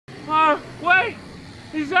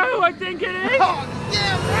Is that who I think it is? Oh,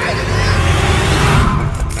 yeah, right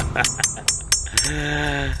it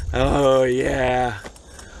is! Oh, yeah.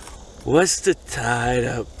 What's the tied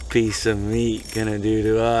up piece of meat gonna do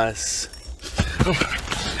to us?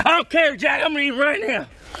 I don't care, Jack. I'm gonna eat right now.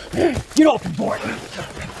 Get off your board.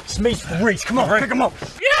 It's meat's for Reese. Come on, pick him up.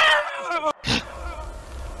 Yeah!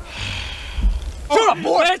 Shut up,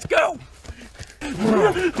 boy! Let's go!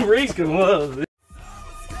 Reese can love this.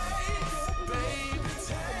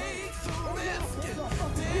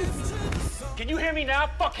 Can you hear me now,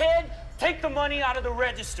 fuckhead? Take the money out of the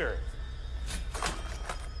register.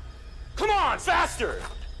 Come on, faster!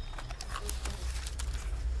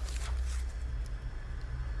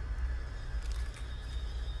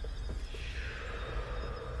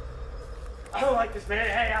 I don't like this, man.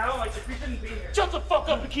 Hey, I don't like this. We shouldn't be here. Shut the fuck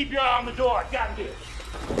up and keep your eye on the door. I got it.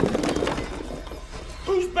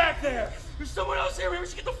 Who's back there? There's someone else here. We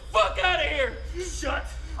should get the fuck out of here. Shut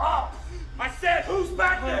up. I said, who's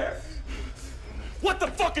back there? What the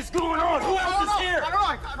fuck is going on? Who else is here? I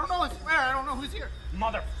don't know. I swear, I don't know who's here.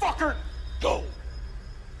 Motherfucker, go.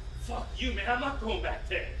 Fuck you, man. I'm not going back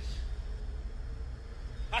there.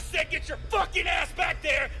 I said get your fucking ass back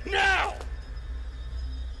there now!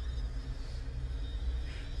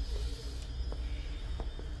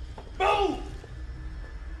 Move!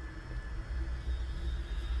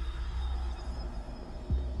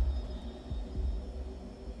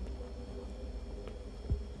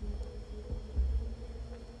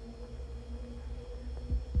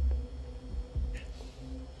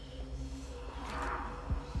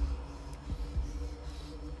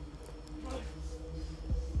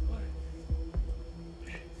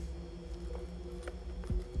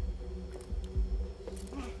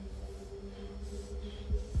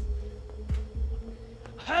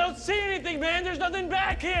 I don't see anything, man. There's nothing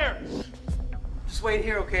back here. Just wait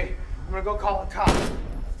here, okay? I'm gonna go call a cop.